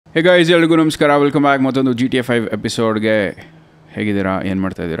Hey guys, ಎಲ್ರಿಗೂ ನಮಸ್ಕಾರ. Welcome back ಮತ್ತೊಂದು GTA 5 ಎಪಿಸೋಡ್ಗೆ. ಹೇಗಿದ್ದೀರಾ, ಏನು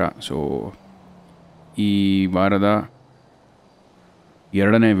ಮಾಡ್ತಾಯಿದ್ದೀರಾ? ಸೊ ಈ ವಾರದ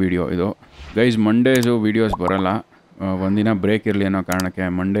ಎರಡನೇ ವೀಡಿಯೋ ಇದು ಗೈಸ್. ಮಂಡೇಸು ವೀಡಿಯೋಸ್ ಬರೋಲ್ಲ, ಒಂದಿನ ಬ್ರೇಕ್ ಇರಲಿ ಅನ್ನೋ ಕಾರಣಕ್ಕೆ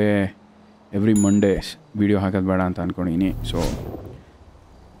ಎವ್ರಿ ಮಂಡೇಸ್ ವೀಡಿಯೋ ಹಾಕೋದು ಬೇಡ ಅಂತ ಅಂದ್ಕೊಂಡಿನಿ. ಸೊ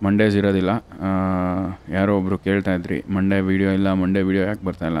ಮಂಡೇಸ್ ಇರೋದಿಲ್ಲ. ಯಾರೋ ಒಬ್ಬರು ಕೇಳ್ತಾಯಿದ್ರಿ ಮಂಡೇ ವೀಡಿಯೋ ಯಾಕೆ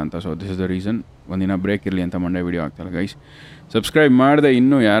ಬರ್ತಾಯಿಲ್ಲ ಅಂತ. So this is the reason. ಒಂದಿನ ಬ್ರೇಕ್ ಇರಲಿ ಅಂತ ಮಂಡೇ ವೀಡಿಯೋ ಆಗ್ತಾಯಿಲ್ಲ ಗೈಸ್. ಸಬ್ಸ್ಕ್ರೈಬ್ ಮಾಡಿದೆ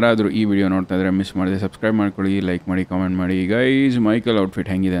ಇನ್ನೂ ಯಾರಾದರೂ ಈ ವಿಡಿಯೋ ನೋಡ್ತಾ ಇದ್ದರೆ ಮಿಸ್ ಮಾಡಿದೆ, ಸಬ್ಸ್ಕ್ರೈಬ್ ಮಾಡ್ಕೊಳ್ಳಿ, ಲೈಕ್ ಮಾಡಿ, ಕಾಮೆಂಟ್ ಮಾಡಿ. ಗೈಸ್ ಮೈಕಲ್ ಔಟ್ಫಿಟ್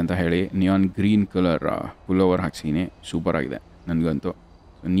ಹೆಂಗಿದೆ ಅಂತ ಹೇಳಿ. Neon green colour full ಹಾಕ್ಸೀನಿ, super ಆಗಿದೆ ನನಗಂತೂ.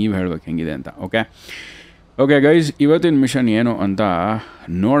 ನೀವು ಹೇಳ್ಬೇಕು ಹೆಂಗಿದೆ ಅಂತ. ಓಕೆ ಗೈಸ್, ಇವತ್ತಿನ ಮಿಷನ್ ಏನು ಅಂತ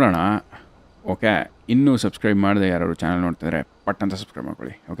ನೋಡೋಣ. ಓಕೆ, ಇನ್ನೂ ಸಬ್ಸ್ಕ್ರೈಬ್ ಮಾಡಿದೆ ಯಾರು ಚಾನಲ್ ನೋಡ್ತಿದ್ರೆ ಪಟ್ ಅಂತ ಸಬ್ಸ್ಕ್ರೈಬ್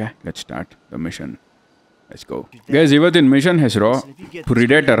ಮಾಡ್ಕೊಳ್ಳಿ. Okay, let's start the mission. Let's go guys. ಇವತ್ತಿನ ಮಿಷನ್ ಹೆಸರು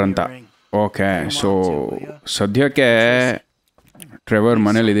ಪ್ರಿಡೇಟರ್ ಅಂತ. ಓಕೆ, ಸೊ ಸದ್ಯಕ್ಕೆ ಟ್ರೆವರ್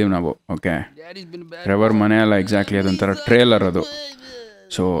ಮನೇಲಿದ್ದೀವಿ ನಾವು. ಓಕೆ, ಟ್ರೆವರ್ ಮನೆ ಅಲ್ಲ ಎಕ್ಸಾಕ್ಟ್ಲಿ, ಅದೊಂಥರ ಟ್ರೇಲರ್ ಅದು.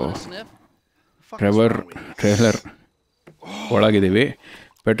 So trailer ಒಳಗಿದ್ದೀವಿ.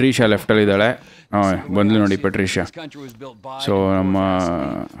 ಪೆಟ್ರೀಷಾ ಲೆಫ್ಟಲ್ಲಿದ್ದಾಳೆ. ಬಂದ್ಲು ನೋಡಿ ಪೆಟ್ರೀಷಾ. ಸೊ ನಮ್ಮ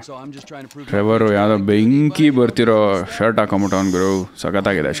ಟ್ರೆವರು ಯಾವುದೋ ಬೆಂಕಿ ಬರ್ತಿರೋ ಶರ್ಟ್ ಹಾಕೊಂಬಿಟ್ಟು ಅವ್ನು ಗುರು,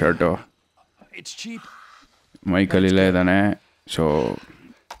 ಸಖತ್ತಾಗಿದೆ ಶರ್ಟು. ಮೈಕಲ್ ಇಲ್ಲೇ ಇದ್ದಾನೆ. ಸೊ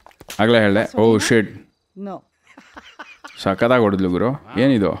ಆಗಲೇ ಹೇಳಿದೆ, ಓ ಶಿಟ್, ಸಖತ್ತಾಗಿ ಹೊಡೆದ್ಲು ಗುರು.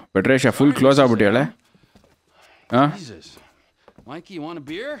 ಏನಿದು ಪೆಟ್ರೀಷಾ ಫುಲ್ ಕ್ಲೋಸ್ ಆಗ್ಬಿಟ್ಟಿಯಾಳೆ. ಹಾಂ,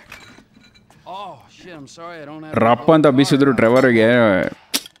 ರಪ್ಪ ಅಂತ ಬೀಸಿದ್ರು ಟ್ರೆವರಿಗೆ.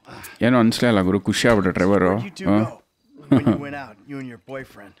 ಏನೋ ಅನಿಸ್ಲಿಲ್ಲ ಗುರು, ಖುಷಿ ಆಗ್ಬಿಟ್ರೆ ಟ್ರೆವರು.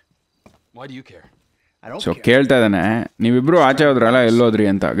 ಸೊ ಕೇಳ್ತಾ ಇದ್ದಾನೆ, ನೀವಿಬ್ರು ಆಚೆ ಹೋದ್ರಲ್ಲ ಎಲ್ಲೋದ್ರಿ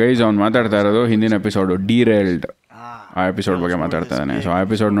ಅಂತ. ಗೈಸ್ ಅವ್ನು ಮಾತಾಡ್ತಾ ಇರೋದು ಹಿಂದಿನ ಎಪಿಸೋಡು ಡಿರೇಲ್ಡ್, ಆ ಎಪಿಸೋಡ್ ಬಗ್ಗೆ ಮಾತಾಡ್ತಾ ಇದ್ದಾನೆ. ಸೊ ಆ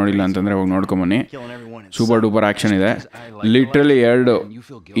ಎಪಿಸೋಡ್ ನೋಡಿಲ್ಲ ಅಂತಂದರೆ ಹೋಗಿ ನೋಡ್ಕೊಂಬನ್ನಿ. ಸೂಪರ್ ಡೂಪರ್ ಆ್ಯಕ್ಷನ್ ಇದೆ. ಲಿಟ್ರಲಿ 2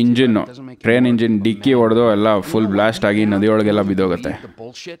 ಇಂಜಿನ್ನು, ಟ್ರೈನ್ ಇಂಜಿನ್ ಡಿಕ್ಕಿ ಹೊಡೆದು ಎಲ್ಲ ಫುಲ್ ಬ್ಲಾಸ್ಟ್ ಆಗಿ ನದಿಯೊಳಗೆಲ್ಲ ಬಿದ್ದೋಗುತ್ತೆ.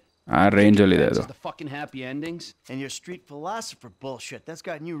 ಆ ರೇಂಜಲ್ಲಿದೆ ಅದು.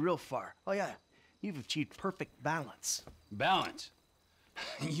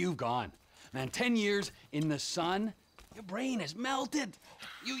 Man, 10 years in the sun, your brain is melted.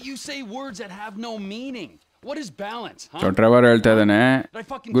 You say words that have no meaning. What is balance? So Trevor ಹೇಳ್ತಾ ಇದ್ದಾನೆ,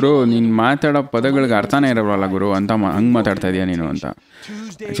 ಗುರು ನೀನು ಮಾತಾಡೋ ಪದಗಳಿಗೆ ಅರ್ಥನೇ ಇರೋಲ್ಲ ಗುರು ಅಂತ, ಹಂಗೆ ಮಾತಾಡ್ತಾ ಇದೆಯಾ ನೀನು ಅಂತ.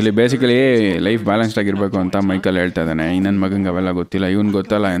 ಆ್ಯಕ್ಚುಲಿ ಬೇಸಿಕಲಿ ಲೈಫ್ ಬ್ಯಾಲೆನ್ಸ್ಡ್ ಆಗಿರಬೇಕು ಅಂತ ಮೈಕಲ್ ಹೇಳ್ತಾ ಇದ್ದಾನೆ. ನನ್ನ ಮಗಂಗೆ ಅವೆಲ್ಲ ಗೊತ್ತಿಲ್ಲ, ಇವನು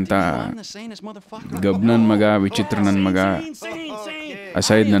ಗೊತ್ತಲ್ಲ ಅಂತ. ಗಬ್ ನನ್ನ ಮಗ, ವಿಚಿತ್ರ ನನ್ನ ಮಗ,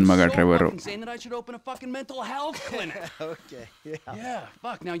 ಅಸೈದ್ ನನ್ನ ಮಗ ಟ್ರೆವರು.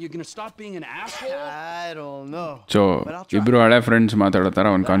 ಸೊ ಇಬ್ರು ಹಳೆ ಫ್ರೆಂಡ್ಸ್ ಮಾತಾಡೋ ಥರ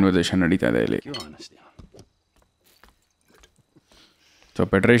ಒಂದು ಕಾನ್ವರ್ಸೇಷನ್ ನಡೀತಾ ಇದೆ ಇಲ್ಲಿ. ಸೊ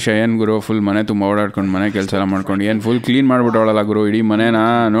ಪೆಟ್ರೀಷಾ ಏನು ಗುರು ಫುಲ್ ಮನೆ ತುಂಬ ಓಡಾಡ್ಕೊಂಡು ಮನೆ ಕೆಲಸ ಎಲ್ಲ ಮಾಡ್ಕೊಂಡು ಏನು ಫುಲ್ ಕ್ಲೀನ್ ಮಾಡಿಬಿಟ್ಟವಳಲ್ಲ ಗುರು ಇಡೀ ಮನೇನ.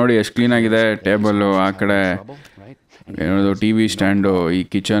 ನೋಡಿ ಎಷ್ಟು ಕ್ಲೀನಾಗಿದೆ. ಟೇಬಲ್ಲು, ಆ ಕಡೆ ಏನೋದು ಟಿ ವಿ ಸ್ಟ್ಯಾಂಡು, ಈ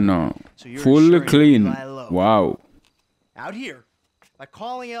ಕಿಚನ್ನು ಫುಲ್ ಕ್ಲೀನ್. ವಾವ್.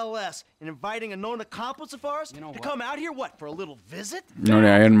 ನೋಡಿ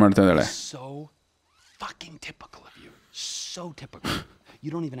ಏನು ಮಾಡ್ತಾ ಇದ್ದಾಳೆ.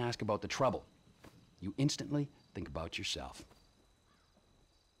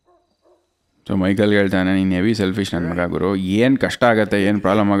 ಸೊ ಮೈಕಲ್ಗೆ ಹೇಳ್ತಾನೆ, ನೀನು ಹೆವಿ ಸೆಲ್ಫಿಶ್ ನನ್ನ ಮಗ ಗುರು. ಏನು ಕಷ್ಟ ಆಗುತ್ತೆ, ಏನು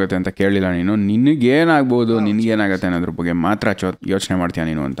ಪ್ರಾಬ್ಲಮ್ ಆಗುತ್ತೆ ಅಂತ ಕೇಳಿಲ್ಲ ನೀನು. ನಿನಗೇನಾಗ್ಬೋದು, ನಿನಗೇನಾಗುತ್ತೆ ಅನ್ನೋದ್ರ ಬಗ್ಗೆ ಮಾತ್ರ ಯೋಚನೆ ಮಾಡ್ತೀಯ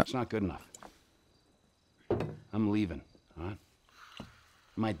ನೀನು ಅಂತ.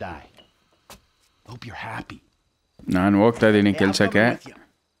 ನಾನು ಹೋಗ್ತಾ ಇದ್ದೀನಿ ಕೆಲಸಕ್ಕೆ,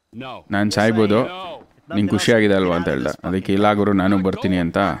 ನಾನು ಸಾಯ್ಬೋದು, ನಿಂಗೆ ಖುಷಿಯಾಗಿದೆ ಅಲ್ವಾ ಅಂತ ಹೇಳ್ದ. ಅದಕ್ಕೆ ಇಲ್ಲ ಗುರು ನಾನು ಬರ್ತೀನಿ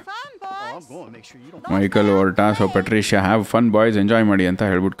ಅಂತ ಮೈಕಲ್ ಹೊರಟ. So ಪೆಟ್ರೀಷಾ have fun boys, enjoy ಮಾಡಿ ಅಂತ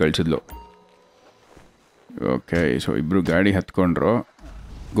ಹೇಳ್ಬಿಟ್ಟು ಕಳಿಸಿದ್ಲು. ಓಕೆ, ಸೊ ಇಬ್ಬರು ಗಾಡಿ ಹತ್ಕೊಂಡ್ರು.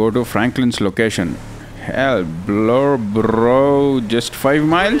 Go to ಫ್ರಾಂಕ್ಲಿನ್ಸ್ location. L bro, just 5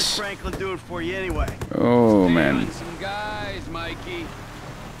 miles. O man,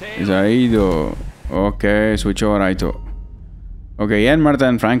 ಇದು 5. ಓಕೆ, ಸ್ವಿಚ್ ಓವರ್ ಆಯಿತು. ಓಕೆ, ಏನು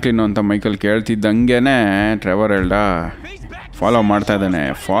ಮಾಡ್ತಾನೆ ಫ್ರಾಂಕ್ಲಿನ್ ಅಂತ ಮೈಕಲ್ ಕೇಳ್ತಿದ್ದಂಗೆ ಟ್ರೆವರ್ ಹೇಳ್ದ, ಫಾಲೋ ಮಾಡ್ತಾ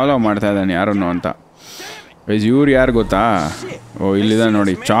ಇದ್ದಾನೆ ಯಾರನ್ನು ಅಂತ. ಇವ್ರು ಯಾರು ಗೊತ್ತಾ? ಓ ಇಲ್ಲಿದೆ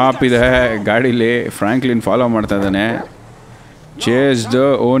ನೋಡಿ, ಚಾಪ್ ಇದೆ ಗಾಡೀಲಿ. ಫ್ರಾಂಕ್ಲಿನ್ ಫಾಲೋ ಮಾಡ್ತಾ ಇದ್ದಾನೆ. Chase the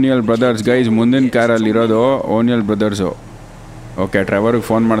ಓನಿಯಲ್ brothers. ಗೈಸ್ ಮುಂದಿನ ಕಾರಲ್ಲಿರೋದು ಓನಿಯಲ್ ಬ್ರದರ್ಸು. ಓಕೆ, ಟ್ರೆವರ್ಗೆ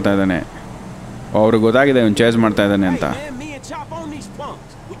ಫೋನ್ ಮಾಡ್ತಾ ಇದ್ದಾನೆ. ಅವ್ರಿಗೆ ಗೊತ್ತಾಗಿದೆ ಇವನು ಚೇಸ್ ಮಾಡ್ತಾ ಇದ್ದಾನೆ ಅಂತ.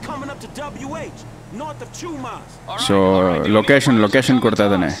 ಸೊ ಲೊಕೇಶನ್ ಕೊಡ್ತಾ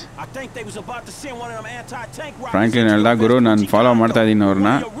ಇದ್ದಾನೆ. ಫ್ರಾಂಕ್ಲಿನ್ ಹೇಳ್ದ, ಗುರು ನಾನು ಫಾಲೋ ಮಾಡ್ತಾ ಇದ್ದೀನಿ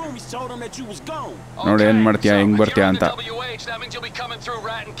ಅವ್ರನ್ನ, ನೋಡಿ ಏನು ಮಾಡ್ತೀಯಾ, ಹೆಂಗೆ ಬರ್ತೀಯಾ ಅಂತ.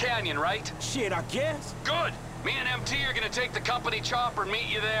 Me and MT are gonna take the company chopper and meet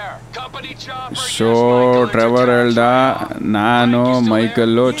you there. Company chopper. So Trevor ಹೇಳ್ದ ನಾನು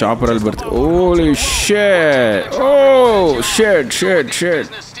ಮೈಕಲ್ಲು ಚಾಪರಲ್ಲಿ ಬರ್ತೀವಿ. ಓಲಿ ಶೇಟ್, ಓ ಶೇಟ್ ಶೇಟ್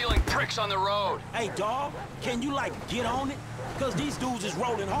ಶೇಟ್. Stealing pricks on the road. Hey dog, can you like get on it? Cuz these dudes is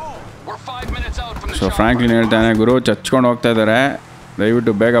rolling hard. We're 5 minutes out from the so Franklin ಹೇಳ್ತಾನೆ, ಗುರು ಚಚ್ಕೊಂಡು ಹೋಗ್ತಾ ಇದ್ದಾರೆ,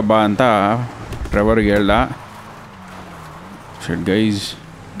 ದಯವಿಟ್ಟು ಬೇಗ ಬಾ ಅಂತ ಟ್ರೆವರ್ಗೆ ಹೇಳ್ದ. ಶೆಟ್ ಗೈಸ್,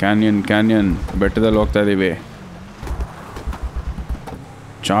 ಕ್ಯಾನ್ಯನ್ ಬೆಟ್ಟದಲ್ಲಿ ಹೋಗ್ತಾ ಇದ್ದೀವಿ.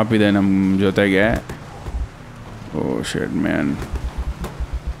 ಚಾಪ್ ಇದೆ ನಮ್ಮ ಜೊತೆಗೆ. ಓ ಶೆಟ್ ಮ್ಯಾನ್.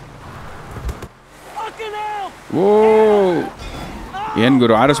 ಓ ಏನು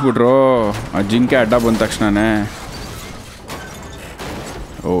ಗುರು ಆರಿಸ್ಬಿಟ್ರು, ಆ ಜಿಂಕೆ ಅಡ್ಡ ಬಂದ ತಕ್ಷಣನೇ.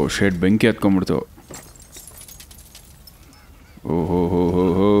 ಓ ಶೆಟ್ ಬೆಂಕಿ ಹತ್ಕೊಂಡ್ಬಿಡ್ತು. ಓಹೋ ಹೋ ಹೋ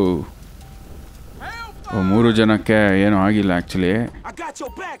ಹೋ. ಓ 3 ಜನಕ್ಕೆ ಏನೂ ಆಗಿಲ್ಲ actually.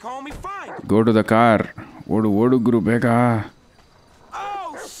 Go to the car. ಓಡು ಗುರು ಬೇಗ.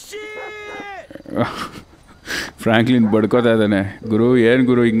 ಫ್ರಾಂಕ್ಲಿನ್ ಬಡ್ಕೋತಾ ಇದ್ದಾನೆ, ಗುರು ಏನು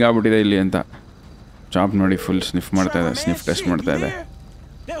ಗುರು ಹಿಂಗಾಗ್ಬಿಟ್ಟಿದೆ ಇಲ್ಲಿ ಅಂತ. ಚಾಪ್ ನೋಡಿ ಫುಲ್ ಸ್ನಿಫ್ ಮಾಡ್ತಾ ಇದೆ, ಸ್ನಿಫ್ ಟೆಸ್ಟ್ ಮಾಡ್ತಾ ಇದೆ.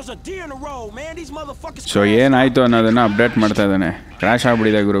 ಸೊ ಏನಾಯಿತು ಅನ್ನೋದನ್ನು ಅಪ್ಡೇಟ್ ಮಾಡ್ತಾ ಇದ್ದಾನೆ. ಕ್ರ್ಯಾಶ್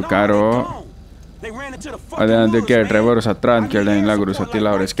ಆಗಿಬಿಟ್ಟಿದೆ ಗುರು ಕಾರು. ಅದೇ ಅದಕ್ಕೆ ಡ್ರೈವರು ಸತ್ರ ಅಂತ ಕೇಳಿದೆ. ಇಲ್ಲ ಗುರು ಸತ್ತಿಲ್ಲ,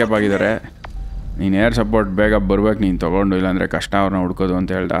 ಅವ್ರು ಎಸ್ಕೇಪ್ ಆಗಿದ್ದಾರೆ. ನೀನು ಏರ್ ಸಪೋರ್ಟ್ ಬೇಗ ಬರ್ಬೇಕು ನೀನು ತೊಗೊಂಡು, ಇಲ್ಲಾಂದರೆ ಕಷ್ಟ ಅವ್ರನ್ನ ಹುಡ್ಕೋದು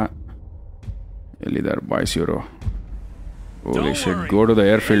ಅಂತ ಹೇಳ್ದ. ಎಲ್ಲಿದ್ದಾರೆ ಬಾಯ್ಸ್ ಇವರು? ಓಲಿ ಶಿಟ್, ಗೋ ಟು ದ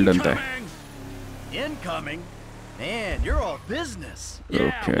ಏರ್ಫೀಲ್ಡ್ ಅಂತೆ. Incoming? Man, you're all business. Yeah,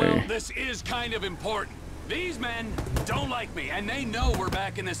 well, this is kind of important. These men don't like me, and they know we're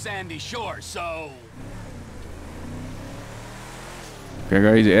back in the sandy shore, so... Okay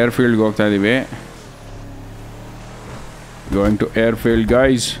guys, airfield go ಹೋಗ್ತಾ ಇದೀವಿ. Going to airfield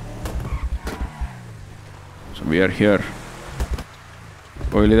guys. So we are here.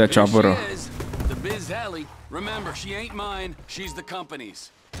 Oh, ಇಲ್ಲಿದೆ chopper. The Biz Alley. Remember, she ain't mine, she's the company's.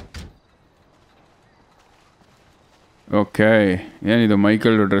 Okay, ಏನಿದು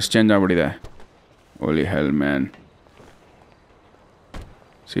Michael dress change ಆಗ್ಬಿಟ್ಟಿದೆ. ಓಲಿ ಹೆಲ್ man,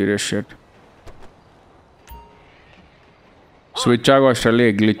 serious set. Switch ಆಗೋ ಅಷ್ಟರಲ್ಲಿ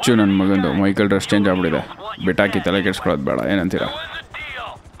glitch ನನ್ನ ಮಗಂದು. Michael dress change ಆಗ್ಬಿಟ್ಟಿದೆ. ಬಿಟ್ಟಾಕಿ ತಲೆ ಕೆಡ್ಸ್ಕೊಳ್ಳೋದು ಬೇಡ, ಏನಂತೀರ?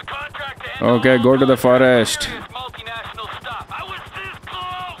 Okay, go to the forest.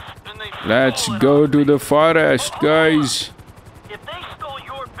 Let's go to the forest guys.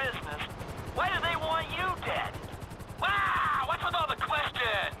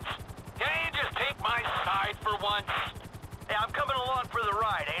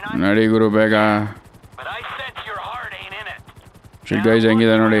 ನಡಿ ಗುರು ಬೇಗ. ಶಿಟ್ ಗೈಸ್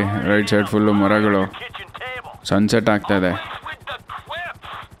ಹೆಂಗಿದೆ ನೋಡಿ, ರೈಟ್ ಸೈಡ್ ಫುಲ್ಲು ಮರಗಳು, ಸನ್ಸೆಟ್ ಆಗ್ತಾ ಇದೆ.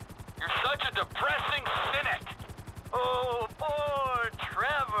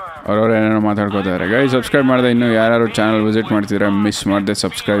 ಅವ್ರವ್ರು ಏನೇನೋ ಮಾತಾಡ್ಕೋತಾರೆ. ಗೈಸ್ ಸಬ್ಸ್ಕ್ರೈಬ್ ಮಾಡಿದೆ, ಇನ್ನೂ ಯಾರು ಚಾನಲ್ ವಿಸಿಟ್ ಮಾಡ್ತಿದ್ರೆ ಮಿಸ್ ಮಾಡದೆ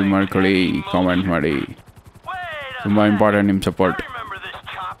ಸಬ್ಸ್ಕ್ರೈಬ್ ಮಾಡ್ಕೊಳ್ಳಿ, ಕಾಮೆಂಟ್ ಮಾಡಿ, ತುಂಬ ಇಂಪಾರ್ಟೆಂಟ್ ನಿಮ್ಮ ಸಪೋರ್ಟ್.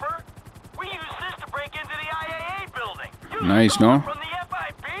 ನೈಸ್ ನೋ,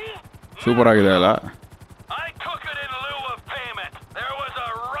 ಸೂಪರ್ ಆಗಿದೆ ಅಲ್ಲ?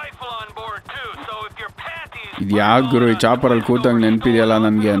 ಇದು ಯಾವ್ದು ಗುರು ಈ ಚಾಪರಲ್ಲಿ ಕೂತಂಗೆ ನೆನಪಿದೆಯಲ್ಲ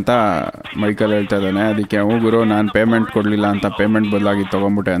ನನಗೆ ಅಂತ ಮೈಕಲ್ ಹೇಳ್ತಾ ಇದ್ದಾನೆ. ಅದಕ್ಕೆ ಹ್ಞೂ ಗುರು, ನಾನು ಪೇಮೆಂಟ್ ಕೊಡಲಿಲ್ಲ ಅಂತ ಪೇಮೆಂಟ್ ಬದಲಾಗಿ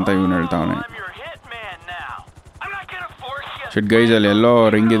ತೊಗೊಂಬಿಟ್ಟೆ ಅಂತ ಇವನು ಹೇಳ್ತಾವನೆ. ಶಿಟ್ ಗೈಸ್, ಅಲ್ಲಿ ಎಲ್ಲೋ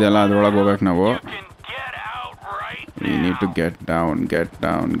ರಿಂಗ್ ಇದೆಯಲ್ಲ, ಅದ್ರೊಳಗೆ ಹೋಗ್ಬೇಕು ನಾವು. We need to get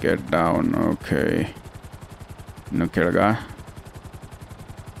down. Okay, ಇನ್ನು ಕೆಳಗ.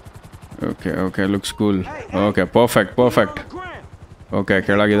 Okay looks cool. Okay, perfect. Okay,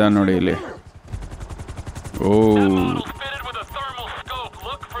 ಕೆಳಗಿದೆ ನೋಡಿ ಇಲ್ಲಿ. ಓ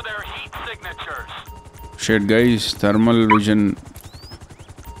ಶೇಟ್ ಗೈಸ್, ಥರ್ಮಲ್ ವಿಷನ್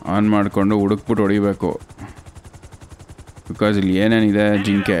ಆನ್ ಮಾಡಿಕೊಂಡು ಹುಡುಕ್ಬಿಟ್ಟು ಹೊಡಿಬೇಕು. ಬಿಕಾಸ್ ಇಲ್ಲಿ ಏನೇನಿದೆ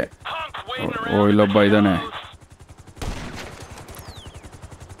ಜಿಂಕೆ. ಓ ಇಲ್ಲೊಬ್ಬ ಇದ್ದಾನೆ,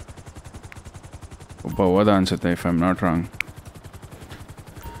 ಒಬ್ಬ ಹೋದ ಅನ್ಸುತ್ತೆ, if I am not wrong.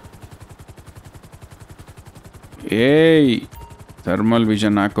 ಏಯ್, ಥರ್ಮಲ್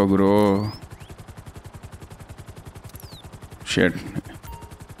ವಿಷನ್ ಹಾಕೋಗ್ರು. ಶೇಟ್.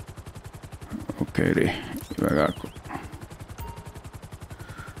 ಓಕೆ ರೀ, ಇವಾಗ ಹಾಕು.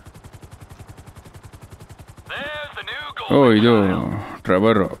 ಓ ಇದು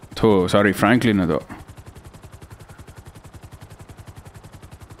ಟ್ರೆವರ್, ಸಾರಿ ಫ್ರಾಂಕ್ಲಿನ್ ಅದು.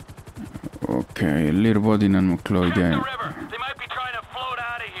 ಓಕೆ, ಎಲ್ಲಿರ್ಬೋದು ನನ್ನ ಮಕ್ಕಳು? ಇದೆ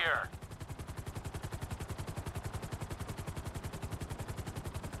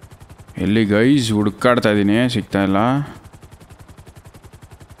ಎಲ್ಲಿ ಗೈಸ್? ಹುಡುಕಾಡ್ತಾ ಇದ್ದೀನಿ, ಸಿಗ್ತಾ ಇಲ್ಲ.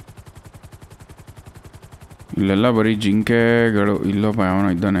 ಇಲ್ಲೆಲ್ಲ ಬರೀ ಜಿಂಕೆಗಳು. ಇಲ್ಲೊಬ್ಬ ಯಾವನೋ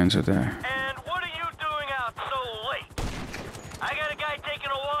ಇದ್ದಾನೆ ಅನ್ಸುತ್ತೆ.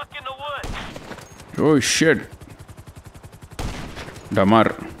 Oh shit. Damar.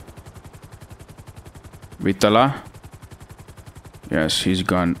 Vitala. Yes, he's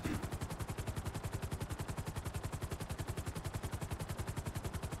gone.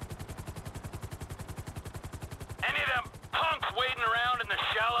 Any of them punks wading around in the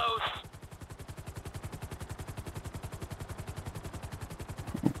shallows?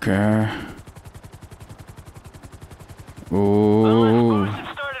 Okay. Oh.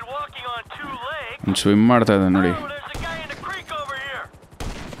 Started walking on two legs. Swim ಮಾಡ್ತಾ ಇದ್ದ ನೋಡಿ. Oh, there's a guy in the creek over here.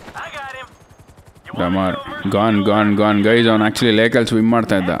 I got him. Damar. Gone. Guys, ಅವನು actually ಲೇಕಲ್ಲಿ swim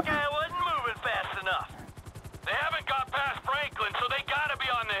ಮಾಡ್ತಾ ಇದ್ದ. Guy wasn't moving fast enough. They haven't got past Franklin, so they gotta be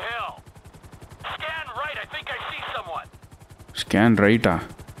on the hill. Scan right. I think I see someone. Scan ರೈಟಾ?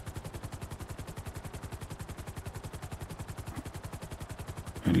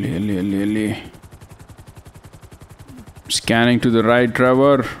 ಎಲ್ಲಿ scanning to the right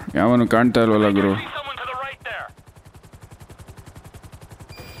ಟ್ರಾವರ್. ಯಾವನು ಕಾಣ್ತಾ ಇಲ್ವಲ್ಲ ಗುರು. See someone to the right there.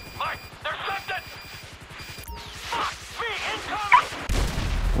 Mike, there's something. Fuck me, incoming.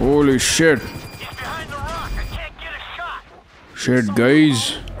 Holy shit. He's behind the rock. I can't get a shot. Shit guys.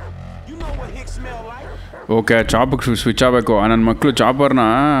 You know what Hicks smell like? Okay, ಚಾಪಕ್ಕೆ switch ಆಗಬೇಕು. ನನ್ನ ಮಕ್ಕಳು ಚಾಪರ್ನ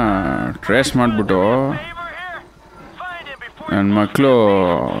trace ಮಾಡಿಬಿಟ್ಟು Favor here. Find him before ನನ್ನ ಮಕ್ಕಳು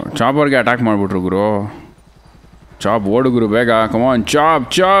ಚಾಪರ್ಗೆ attack ಮಾಡಿಬಿಟ್ರು ಗುರು. Chop ಓಡು ಗುರು ಬೇಗ. ಕಮಾನ್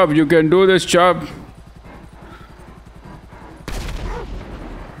chop you can do this chop.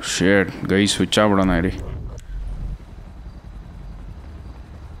 Sheet Guy switch ಆಗ್ಬಿಡೋಣ ಇರಿ.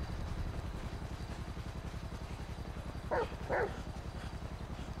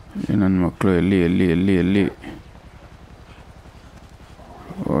 ನನ್ನ ಮಕ್ಕಳು ಎಲ್ಲಿ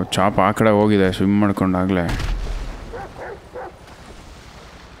ಓ, ಚಾಪ್ ಆ ಕಡೆ ಹೋಗಿದೆ ಸ್ವಿಮ್ ಮಾಡ್ಕೊಂಡಾಗಲೇ.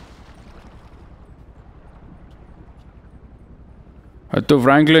 ಹತ್ತು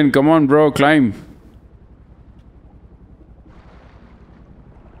ಫ್ರಾಂಕ್ಲಿನ್, ಕಮಾನ್ ಬ್ರೋ, ಕ್ಲೈಮ್.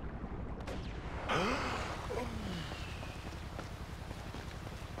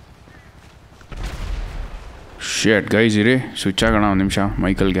 ಶೇಟ್ ಗೈಸ್ ಇರಿ, ಸ್ವಿಚ್ ಆಗೋಣ ಒಂದು ನಿಮಿಷ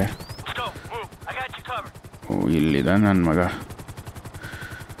ಮೈಕಲ್ಗೆ. ಓ ಇಲ್ಲಿದ ನನ್ನ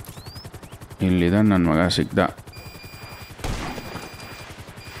ಮಗ ಸಿಗ್ದ.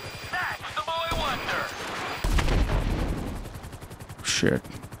 ಶೇಟ್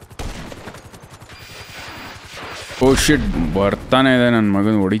ಓ ಶಿಟ್, ಬರ್ತಾನೆ ಇದೆ ನನ್ನ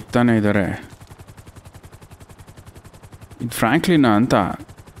ಮಗನ, ಹೊಡಿತಾನೆ ಇದ್ದಾರೆ. ಇದು ಫ್ರಾಂಕ್ಲಿನ್ ಅಂತ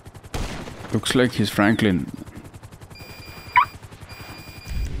ಲುಕ್ಸ್ ಲೈಕ್ ಹಿಸ್ ಫ್ರಾಂಕ್ಲಿನ್.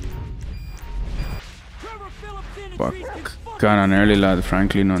 ಪಕ್ಕ ನಾನು ಹೇಳಿಲ್ಲ ಅದು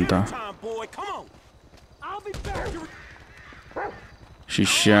ಫ್ರಾಂಕ್ಲಿನ್ ಅಂತ.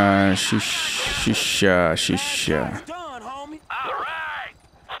 ಶಿಷ್ಯ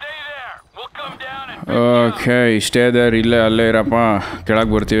ಓಕೆ, ಸ್ಟೇ ದೇರ್, ಅಲ್ಲೇ ಇರಪ್ಪ,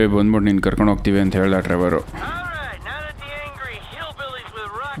 ಕೆಳಗೆ ಬರ್ತೀವಿ, ಬಂದ್ಬಿಟ್ಟು ನೀನು ಕರ್ಕೊಂಡು ಹೋಗ್ತೀವಿ ಅಂತ ಹೇಳ್ದ driver.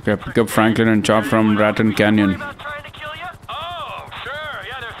 Okay, pickup Franklin and chop from rotten Canyon.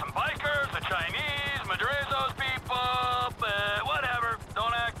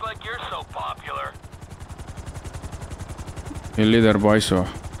 ಎಲ್ಲಿದ್ದಾರೆ ಬಾಯ್ಸು?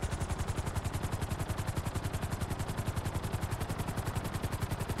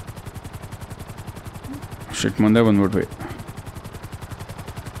 ಶಿಟ್, ಮುಂದೆ ಬಂದ್ಬಿಟ್ವಿ.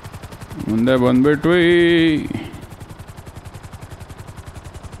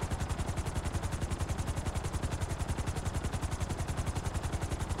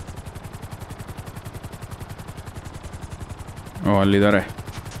 ಓ ಅಲ್ಲಿದ್ದಾರೆ.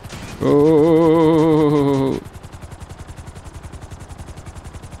 ಓ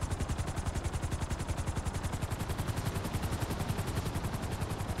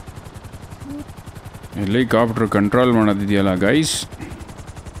ಹೆಲಿಕಾಪ್ಟ್ರ್ ಕಂಟ್ರೋಲ್ ಮಾಡೋದಿದೆಯಲ್ಲ ಗೈಸ್,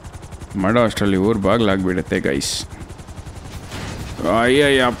 ಮಾಡೋ ಅಷ್ಟರಲ್ಲಿ ಊರು ಬಾಗ್ಲಾಗ್ಬಿಡುತ್ತೆ ಗೈಸ್.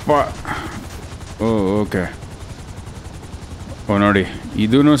 ಅಯ್ಯಯ್ಯಪ್ಪ. ಓ ಓಕೆ, ಓ ನೋಡಿ,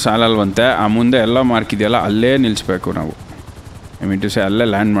 ಇದೂ ಸಾಲಲ್ವಂತೆ. ಆ ಮುಂದೆ ಎಲ್ಲ ಮಾರ್ಕ್ ಇದೆಯಲ್ಲ ಅಲ್ಲೇ ನಿಲ್ಲಿಸ್ಬೇಕು ನಾವು. ಐ ಮೀನ್ ಟು ಸೇ ಅಲ್ಲೇ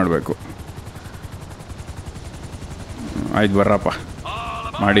ಲ್ಯಾಂಡ್ ಮಾಡಬೇಕು. ಆಯ್ತು ಬರ್ರಪ್ಪ,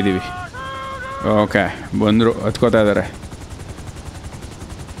 ಮಾಡಿದ್ದೀವಿ. ಓಕೆ, ಬಂದರು, ಹತ್ಕೋತಾ ಇದ್ದಾರೆ.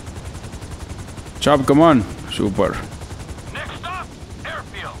 Chop, come on. Super. Next stop,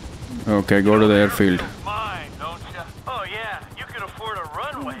 airfield. Okay, go to the airfield. Mine, don't you? Oh yeah, you can afford a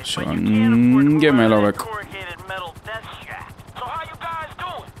runway, So, but you can't afford to get run ಮೇಲೆ that ಹೋಗ್ಬೇಕು. corrugated metal death shack. So how you guys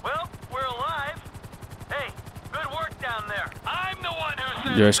doing? Well, we're alive. Hey, good work down there. I'm the one who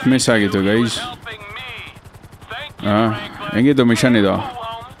said Just miss ಆಗಿತ್ತು guys. helping me. Thank you, Franklin. ಹೆಂಗಿತ್ತು mission ಇದು?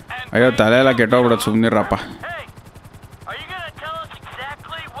 ಅಯ್ಯೋ ತಲೆ ಎಲ್ಲ ಕೆಟ್ಟೋಗ್ಬಿಡೋದು, ಸುಮ್ಮನಿರಪ್ಪ. Hey, are you gonna tell us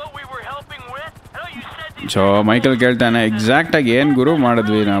exactly what we were helping with? I know so Michael ಕೇಳ್ತಾನೆ ಎಕ್ಸಾಕ್ಟಾಗಿ ಏನು ಗುರು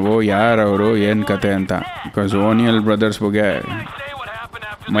ಮಾಡಿದ್ವಿ ನಾವು, ಯಾರವರು, ಏನು ಕತೆ ಅಂತ. ಬಿಕಾಸ್ ಓನಿಯಲ್ ಬ್ರದರ್ಸ್ ಬಗ್ಗೆ Say what happened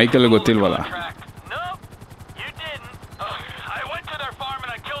after Michael ಗೊತ್ತಿಲ್ವಲ್ಲ. track. Nope, you didn't. I went to their farm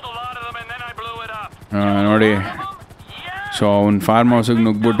and I killed a lot of them and then I blew it up. ನೋಡಿ, Yeah. ಸೊ ಅವ್ನ form ಹೌಸಿಗೆ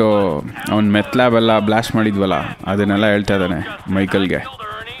ನುಗ್ಬಿಟ್ಟು ಅವ್ನ ಮೆತ್ಲ್ಯಾಬ್ ಎಲ್ಲ blast ಮಾಡಿದ್ವಲ್ಲ, ಅದನ್ನೆಲ್ಲ ಹೇಳ್ತಾ ಇದ್ದಾನೆ ಮೈಕಲ್ಗೆ. Killed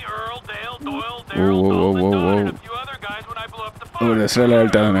Ernie, Earl, Dale, Doyle, O Daryl, O O Wilson, O and a few other guys when I blew up the farm. ಅವ್ರ ಹೆಸರೆಲ್ಲ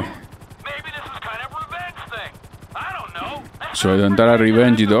ಹೇಳ್ತಾ ಇದ್ದಾನೆ. Maybe this is kind of revenge thing. I don't know. So ಇದೊಂಥರ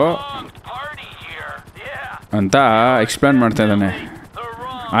revenge ಇದು Wrong party here. Yeah. ಅಂತ explain ಮಾಡ್ತಾ ಇದ್ದಾನೆ. The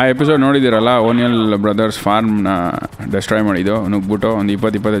wrong. ಆ episode ನೋಡಿದ್ದೀರಲ್ಲ, ಓನಿಯಲ್ brothers ಫಾರ್ಮ್ನ ಡೆಸ್ಟ್ರಾಯ್ ಮಾಡಿದ್ದು, ನುಗ್ಬಿಟ್ಟು ಒಂದು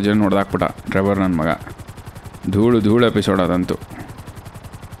 20-25 ಜನ ಹೊಡೆದಾಕ್ಬಿಟ್ಟ ಟ್ರೆವರ್ ನನ್ನ ಮಗ. ಧೂಳು ಎಪಿಸೋಡ್ ಅದಂತೂ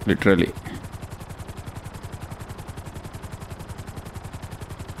ಲಿಟ್ರಲಿ.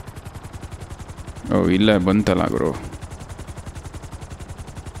 ಓ ಇಲ್ಲೇ ಬಂತಲ್ಲ ಗುರು.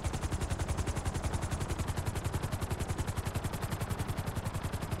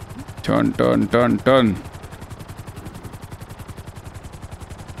 ಟರ್ನ್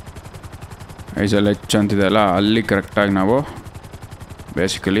ಐಸಲ್ಲಿ ಹೆಚ್ಚು ಅಂತಿದೆ ಅಲ್ಲ, ಅಲ್ಲಿ ಕರೆಕ್ಟಾಗಿ ನಾವು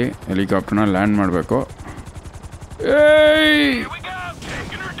ಬೇಸಿಕಲಿ ಹೆಲಿಕಾಪ್ಟರ್ನ ಲ್ಯಾಂಡ್ ಮಾಡಬೇಕು. Here we go.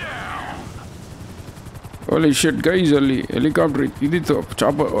 Taking her down. Oli shit guys, ಅಲ್ಲಿ ಹೆಲಿಕಾಪ್ಟರ್ ಇದಿತ್ತು,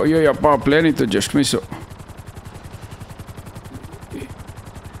 ಚಾಪರ್. ಅಯ್ಯಪ್ಪ, ಪ್ಲೇನ್ ಇತ್ತು, ಜಸ್ಟ್ ಮಿಸ್ಸು.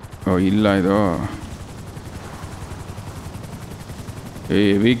 ಓ ಇಲ್ಲ, ಇದು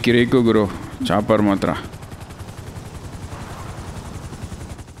ಹೆವಿ ಕಿರಿಕು ಗುರು, ಚಾಪರ್ ಮಾತ್ರ.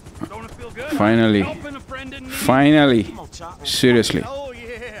 Don't it feel good? Finally Helping a friend in need. Finally seriously. Oh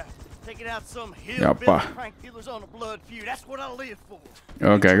yeah, taking out some Yappa. hillbilly crank dealers on a blood feud. That's what I live for.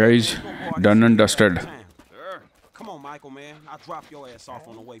 Okay guys, done and dusted. Sure. Come on, Michael, man. I'll drop your ass off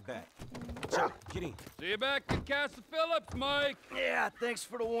on the way back. Chop, get in. See you back at Castle Phillips, Mike. Yeah, thanks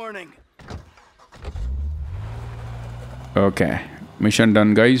for the warning. Okay, mission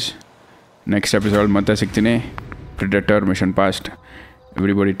done guys. Next episode ಮತ್ತೆ ಸಿಗ್ತೀನಿ. ಪ್ರಿಡೆಟರ್ mission past.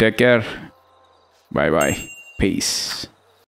 Everybody take care. ಬಾಯ್ ಬಾಯ್. Piece.